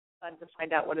fun to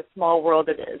find out what a small world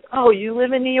it is. Oh, you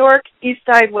live in New York, East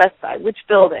Side, West Side, which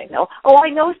building? Oh,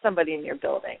 I know somebody in your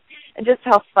building. And just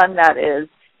how fun that is.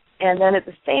 And then at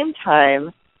the same time,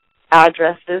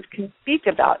 addresses can speak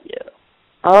about you.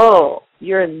 Oh,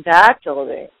 you're in that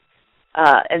building.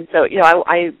 And so,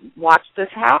 I watched this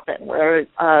happen where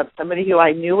somebody who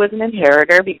I knew was an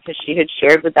inheritor because she had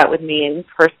shared that with me in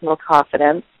personal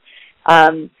confidence,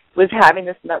 was having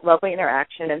this lovely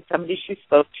interaction, and somebody she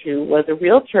spoke to was a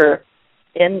realtor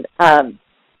in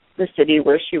the city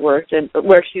where she worked and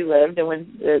where she lived. And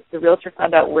when the realtor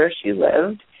found out where she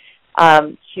lived,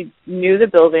 she knew the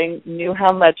building, knew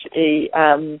how much a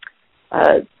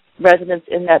residence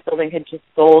in that building had just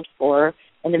sold for,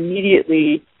 and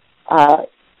immediately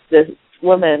this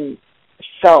woman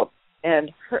felt,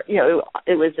 and her,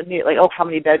 it was immediately like, oh, how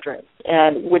many bedrooms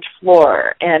and which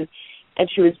floor, and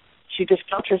she just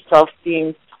felt herself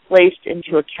being placed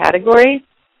into a category,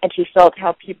 and she felt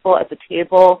how people at the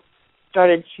table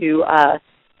started to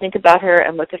think about her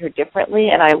and look at her differently,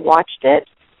 and I watched it.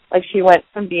 Like, she went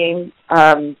from being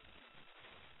a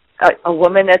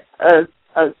woman at a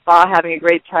spa having a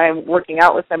great time working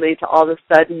out with somebody to all of a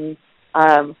sudden,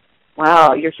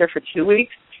 wow, you're here for 2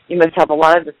 weeks? You must have a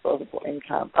lot of disposable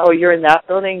income. Oh, you're in that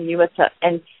building? You must have,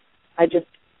 and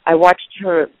I watched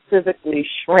her physically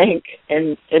shrink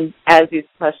and as these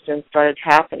questions started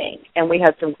happening. And we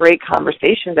had some great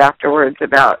conversations afterwards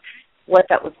about what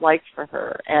that was like for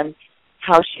her and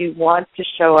how she wants to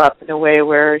show up in a way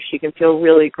where she can feel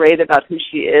really great about who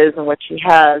she is and what she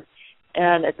has,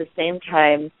 and at the same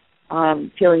time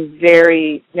feeling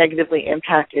very negatively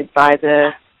impacted by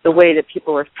the way that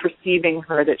people were perceiving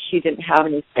her, that she didn't have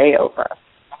any say over.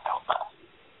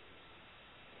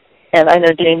 And I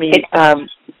know, Jamie,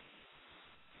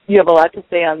 you have a lot to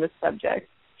say on this subject.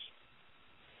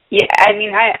 Yeah, I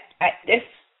mean,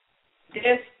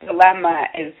 this dilemma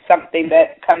is something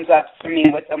that comes up for me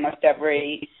with almost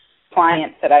every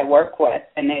client that I work with,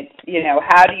 and it's,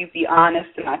 how do you be honest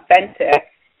and authentic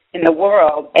in the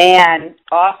world and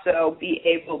also be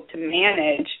able to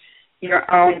manage your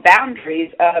own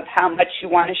boundaries of how much you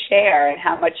want to share and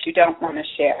how much you don't want to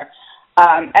share.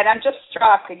 And I'm just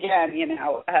struck again,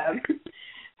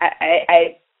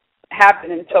 I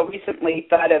haven't until recently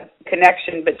thought of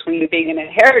connection between being an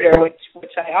inheritor, which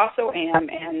I also am,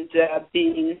 and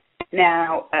being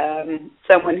now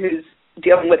someone who's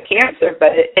dealing with cancer.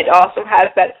 But it also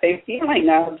has that same feeling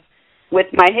of,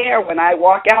 with my hair, when I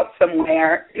walk out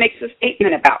somewhere, it makes a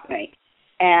statement about me.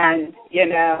 And,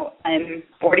 I'm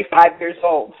 45 years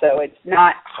old, so it's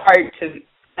not hard to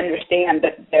understand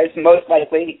that there's most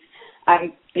likely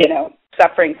I'm,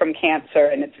 suffering from cancer,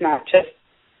 and it's not just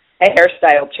a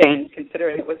hairstyle change,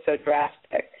 considering it was so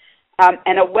drastic.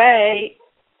 In a way,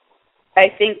 I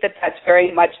think that that's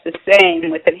very much the same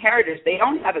with inheritors. They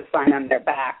don't have a sign on their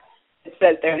back that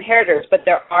says they're inheritors, but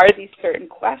there are these certain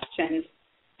questions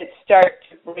that start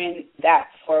to bring that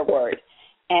forward.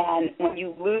 And when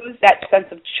you lose that sense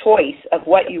of choice of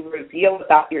what you reveal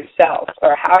about yourself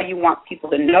or how you want people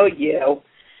to know you,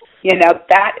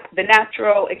 that the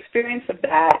natural experience of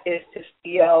that is to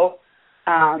feel,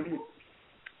 that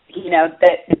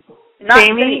not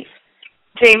safe.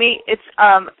 Jamie, it's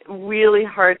really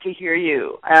hard to hear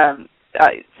you. See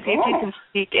if you can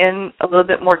speak in a little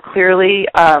bit more clearly.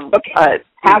 Okay.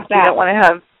 How's that? You don't want to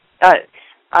have.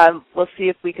 We'll see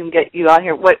if we can get you on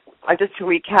here. Just to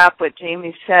recap what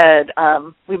Jamie said,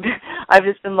 I've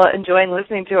just been enjoying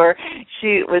listening to her.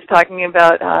 She was talking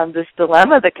about this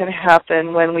dilemma that can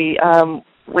happen when we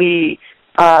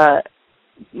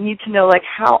need to know, like,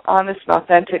 how honest and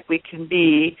authentic we can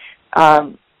be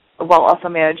while also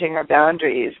managing our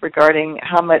boundaries regarding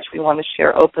how much we want to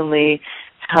share openly,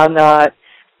 how not.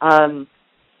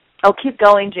 Keep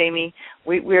going, Jamie.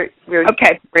 We're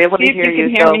okay. We're able to hear you.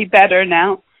 You can hear me better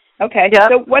now. Okay. Yep.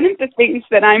 So one of the things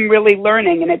that I'm really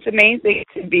learning, and it's amazing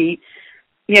to be,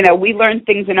 we learn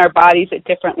things in our bodies at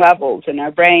different levels, in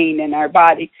our brain and our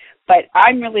body, but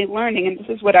I'm really learning, and this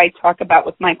is what I talk about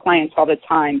with my clients all the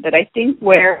time, that I think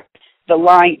where the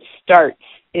line starts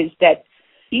is that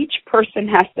each person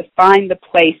has to find the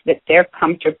place that they're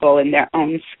comfortable in their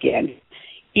own skin,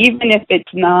 even if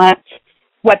it's not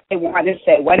what they want to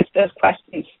say. Once those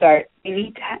questions start, they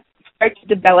need to start to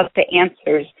develop the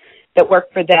answers that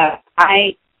work for them.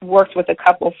 I worked with a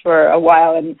couple for a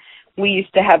while, and we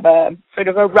used to have a sort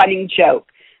of a running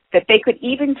joke that they could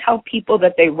even tell people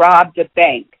that they robbed a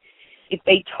bank if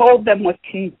they told them with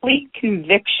complete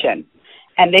conviction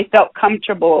and they felt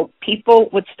comfortable. People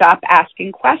would stop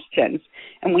asking questions.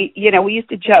 And we used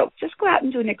to joke, just go out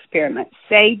and do an experiment,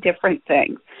 say different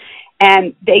things.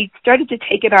 And they started to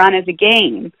take it on as a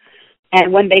game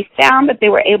And when they found that they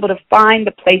were able to find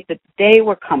the place that they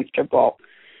were comfortable,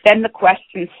 then the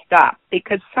questions stopped.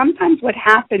 Because sometimes what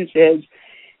happens is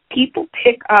people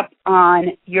pick up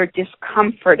on your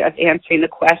discomfort of answering the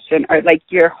question, or like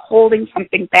you're holding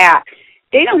something back.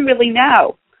 They don't really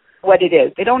know what it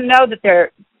is. They don't know that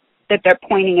they're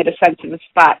pointing at a sensitive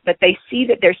spot, but they see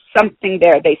that there's something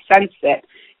there. They sense it.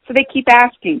 So they keep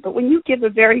asking. But when you give a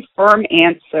very firm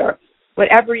answer,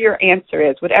 whatever your answer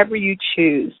is, whatever you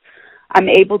choose, I'm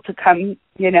able to come,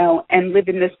 and live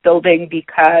in this building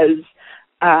because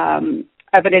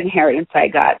of an inheritance I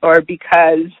got, or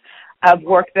because of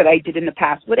work that I did in the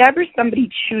past. Whatever somebody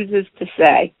chooses to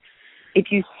say,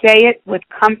 if you say it with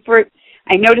comfort.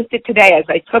 I noticed it today as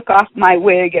I took off my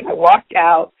wig and I walked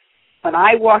out. When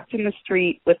I walked in the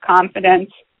street with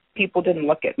confidence, people didn't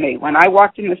look at me. When I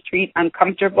walked in the street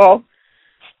uncomfortable,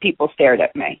 people stared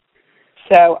at me.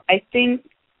 So I think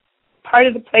part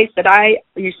of the place that I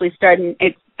usually start, and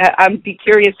I'd be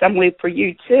curious, Emily, for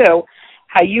you too,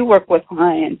 how you work with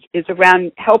clients, is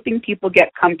around helping people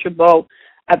get comfortable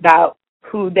about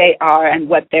who they are and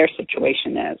what their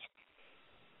situation is.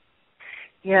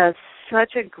 Yes,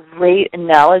 such a great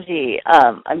analogy.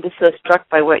 I'm just so struck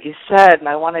by what you said, and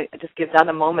I want to just give that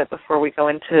a moment before we go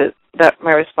into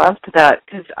my response to that,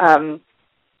 because,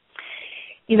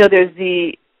 there's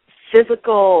the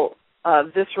physical,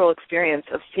 visceral experience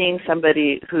of seeing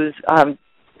somebody who's,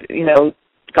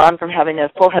 gone from having a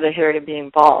full head of hair to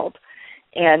being bald,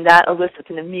 and that elicits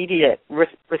an immediate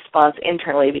response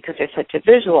internally because there's such a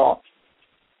visual.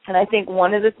 And I think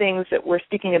one of the things that we're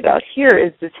speaking about here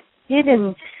is this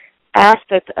hidden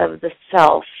aspect of the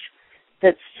self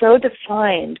that's so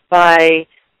defined by,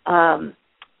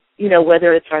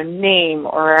 whether it's our name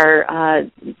or our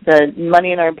the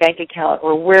money in our bank account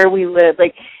or where we live,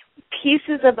 like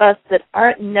pieces of us that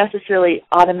aren't necessarily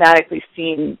automatically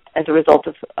seen as a result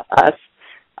of us,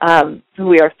 who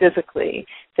we are physically,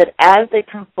 that as they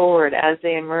come forward, as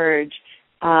they emerge,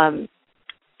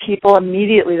 people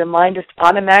immediately, the mind just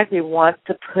automatically wants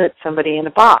to put somebody in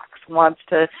a box, wants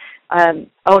to,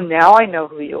 now I know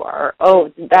who you are.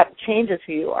 Oh, that changes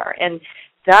who you are. And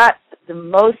that's the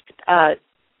most, I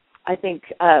think,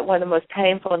 one of the most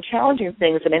painful and challenging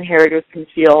things that inheritors can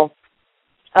feel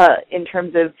in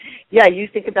terms of, you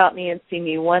think about me and see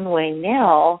me one way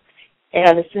now,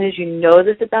 and as soon as you know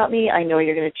this about me, I know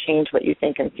you're going to change what you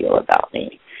think and feel about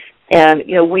me. And,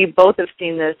 we both have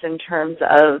seen this in terms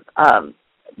of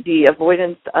the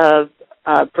avoidance of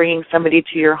bringing somebody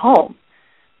to your home,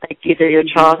 like either your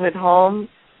childhood home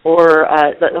or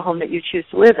the home that you choose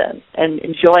to live in, and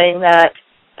enjoying that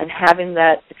and having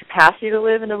that capacity to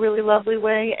live in a really lovely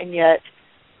way, and yet,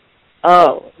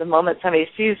 the moment somebody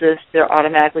sees this, they're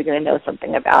automatically going to know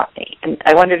something about me. And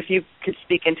I wondered if you could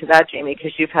speak into that, Jamie,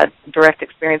 because you've had direct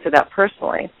experience of that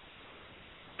personally.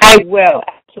 I will,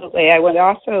 absolutely. I would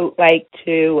also like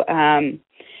to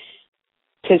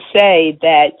say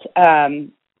that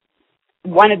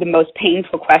one of the most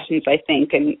painful questions, I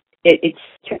think, and it's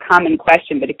a common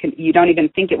question, but you don't even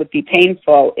think it would be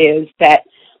painful, is that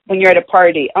when you're at a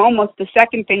party, almost the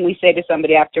second thing we say to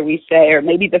somebody after we say, or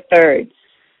maybe the third,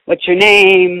 what's your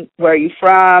name, where are you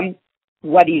from,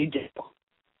 what do you do?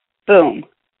 Boom.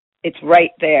 It's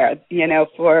right there,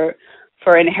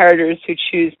 for inheritors who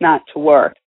choose not to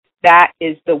work. That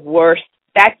is the worst.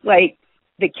 That's like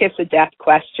the kiss of death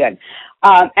question.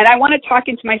 And I want to talk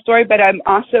into my story, but I'm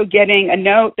also getting a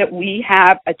note that we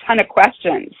have a ton of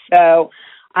questions. So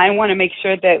I want to make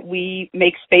sure that we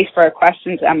make space for our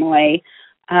questions, Emily.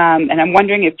 And I'm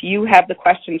wondering if you have the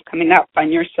questions coming up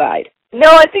on your side. No,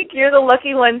 I think you're the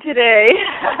lucky one today.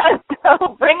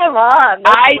 So bring them on.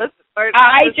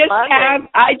 I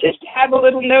just have a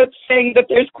little note saying that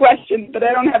there's questions, but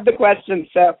I don't have the questions.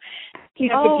 So if you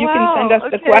can send us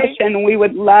the question, we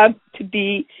would love to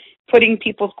be putting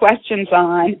people's questions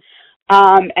on.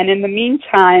 And in the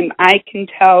meantime, I can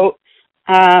tell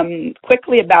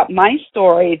quickly about my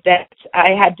story that I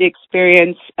had the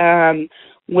experience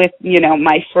with,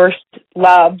 my first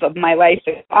love of my life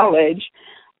at college.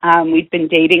 We'd been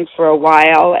dating for a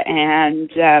while,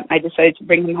 and I decided to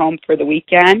bring him home for the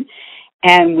weekend.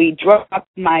 And we drove up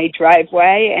my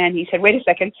driveway, and he said, wait a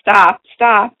second, stop.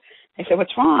 I said,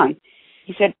 what's wrong?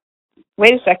 He said,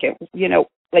 wait a second,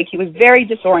 like he was very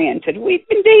disoriented. We'd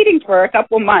been dating for a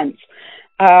couple months.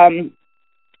 And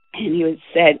he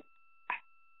said,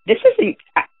 this isn't,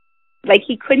 like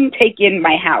he couldn't take in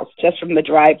my house just from the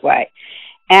driveway.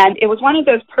 And it was one of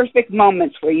those perfect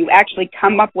moments where you actually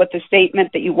come up with a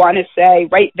statement that you want to say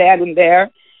right then and there.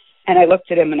 And I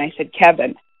looked at him and I said,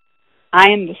 Kevin,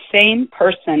 I am the same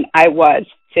person I was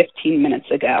 15 minutes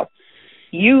ago.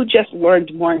 you just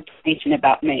learned more information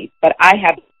about me, but I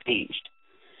haven't changed.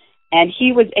 And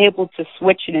he was able to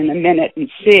switch it in a minute and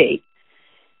see.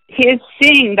 His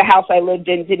seeing the house I lived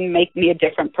in didn't make me a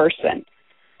different person.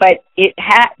 But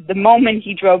the moment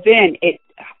he drove in,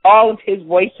 all of his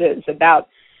voices about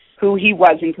who he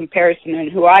was in comparison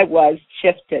and who I was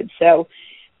shifted. So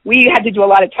we had to do a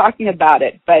lot of talking about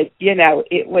it. But,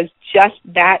 it was just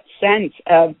that sense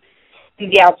of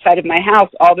the outside of my house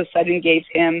all of a sudden gave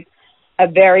him a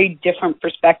very different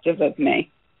perspective of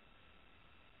me.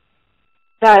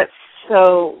 That's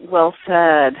so well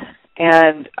said.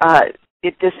 And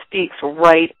it just speaks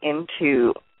right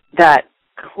into that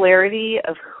clarity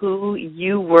of who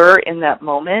you were in that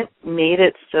moment, made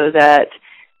it so that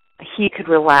he could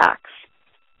relax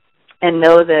and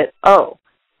know that,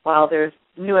 while there's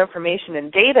new information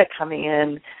and data coming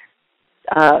in,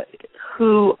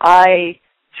 who I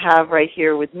have right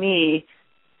here with me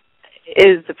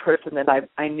is the person that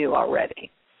I knew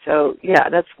already. So, yeah,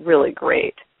 that's really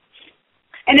great.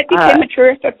 And it became a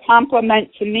terrific compliment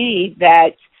to me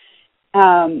that,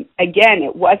 again,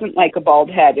 it wasn't like a bald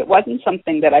head. It wasn't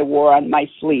something that I wore on my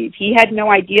sleeve. He had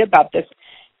no idea about this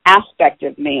aspect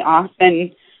of me.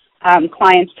 Often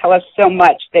clients tell us so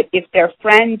much that if their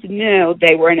friends knew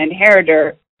they were an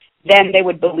inheritor, then they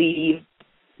would believe,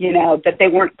 that they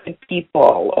weren't good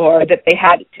people or that they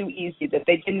had it too easy, that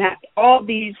they didn't have all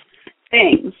these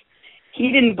things.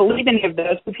 He didn't believe any of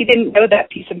those because he didn't know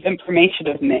that piece of information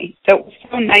of me. So it was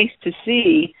so nice to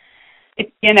see,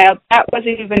 that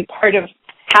wasn't even part of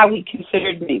how he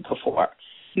considered me before.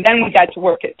 And then we got to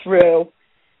work it through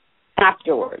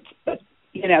afterwards. But,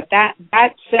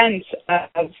 that sense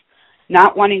of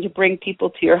not wanting to bring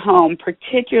people to your home,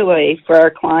 particularly for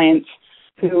our clients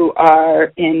who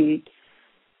are in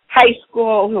high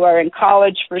school, who are in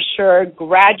college for sure.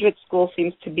 Graduate school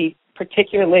seems to be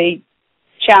particularly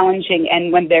challenging,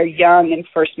 and when they're young and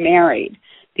first married,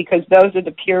 because those are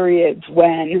the periods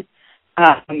when,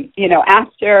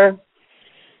 after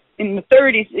in the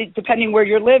 30s, depending where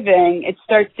you're living, it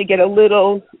starts to get a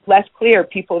little less clear.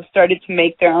 People have started to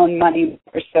make their own money.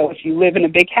 So if you live in a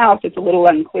big house, it's a little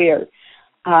unclear.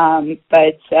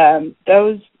 But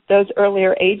those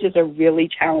earlier ages are really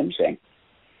challenging.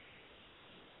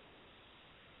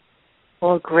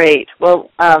 Well, great. Well,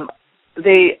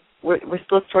 we're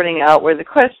still sorting out where the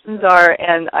questions are,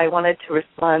 and I wanted to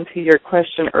respond to your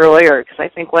question earlier because I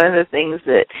think one of the things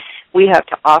that we have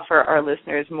to offer our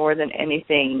listeners more than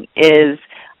anything is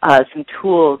some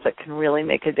tools that can really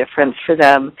make a difference for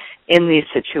them in these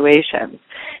situations.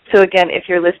 So, again, if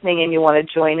you're listening and you want to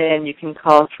join in, you can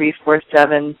call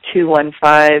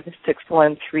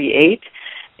 347-215-6138.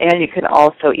 And you can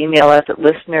also email us at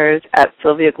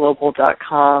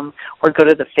listeners@sylviaglobal.com or go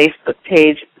to the Facebook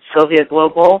page, Sylvia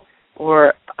Global,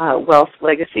 or Wealth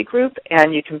Legacy Group,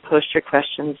 and you can post your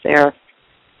questions there.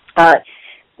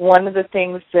 One of the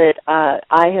things that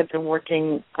I have been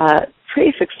working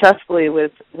pretty successfully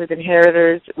with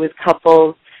inheritors, with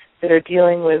couples that are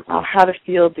dealing with how to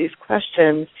field these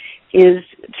questions, is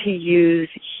to use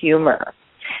humor.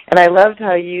 And I loved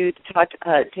how you talked,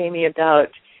 Jamie,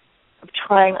 about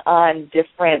trying on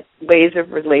different ways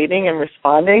of relating and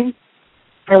responding.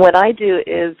 And what I do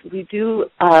is we do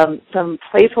some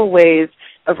playful ways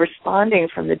of responding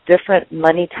from the different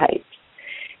money types.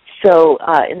 So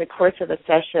in the course of a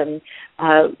session,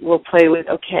 we'll play with,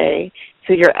 okay,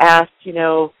 so you're asked,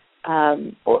 or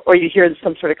you hear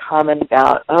some sort of comment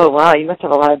about, oh, wow, you must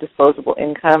have a lot of disposable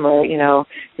income, or, you're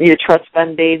a trust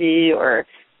fund baby, or,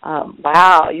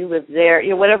 wow, you live there,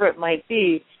 whatever it might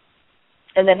be.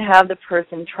 And then have the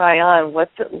person try on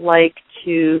what's it like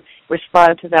to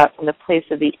respond to that from the place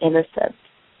of the innocent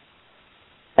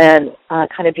and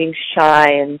kind of being shy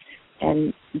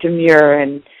and demure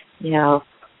and,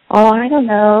 I don't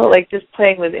know, like just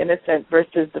playing with innocent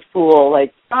versus the fool,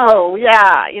 like, oh,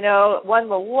 yeah, won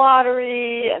the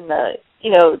lottery and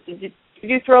did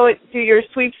you throw it through your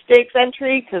sweepstakes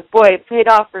entry? Because, boy, it paid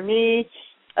off for me.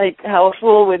 Like how a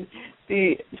fool would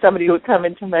be somebody who would come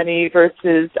into money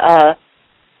versus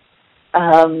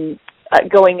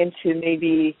going into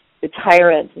maybe the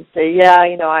tyrant and say, yeah,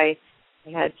 I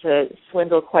had to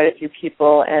swindle quite a few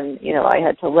people and, I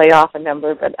had to lay off a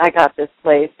number, but I got this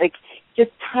place. Like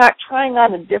just trying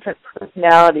on the different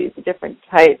personalities, the different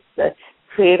types, the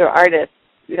creator artist,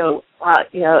 it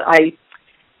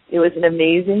was an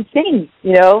amazing thing,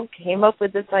 came up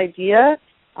with this idea.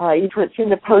 You put in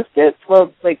the Post-its,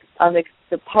 well, like on the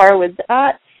par with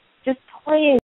that, just playing